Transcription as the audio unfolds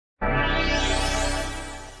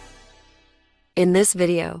In this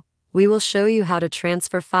video, we will show you how to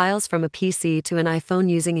transfer files from a PC to an iPhone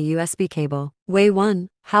using a USB cable. Way 1.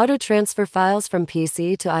 How to transfer files from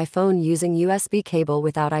PC to iPhone using USB cable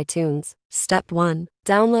without iTunes. Step 1.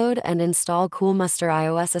 Download and install Coolmuster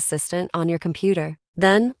iOS Assistant on your computer.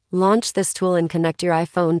 Then, launch this tool and connect your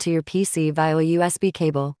iPhone to your PC via a USB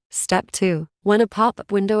cable. Step 2. When a pop-up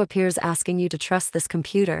window appears asking you to trust this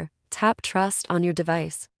computer, tap Trust on your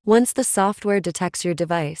device. Once the software detects your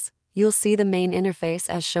device, you'll see the main interface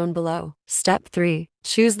as shown below. Step 3.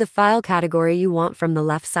 Choose the file category you want from the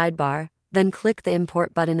left sidebar, then click the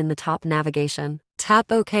Import button in the top navigation.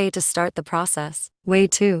 Tap OK to start the process. Way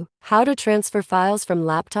 2. How to transfer files from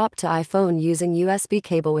laptop to iPhone using USB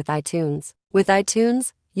cable with iTunes. With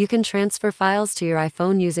iTunes, you can transfer files to your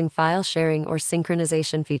iPhone using file sharing or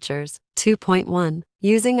synchronization features. 2.1.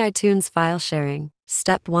 Using iTunes file sharing.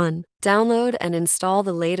 Step 1. Download and install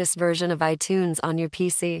the latest version of iTunes on your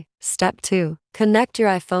PC. Step 2. Connect your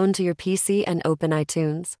iPhone to your PC and open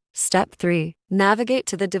iTunes. Step 3. Navigate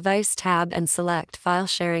to the Device tab and select File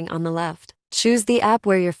Sharing on the left. Choose the app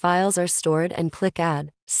where your files are stored and click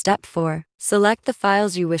Add. Step 4. Select the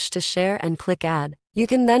files you wish to share and click Add. You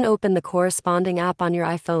can then open the corresponding app on your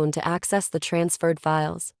iPhone to access the transferred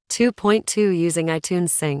files. 2.2. Using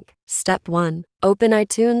iTunes Sync. Step 1. Open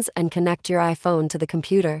iTunes and connect your iPhone to the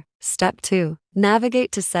computer. Step 2.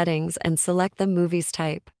 Navigate to Settings and select the Movies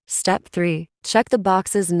type. Step 3. Check the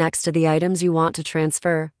boxes next to the items you want to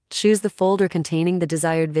transfer. Choose the folder containing the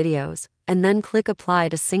desired videos, and then click Apply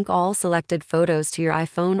to sync all selected photos to your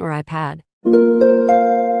iPhone or iPad.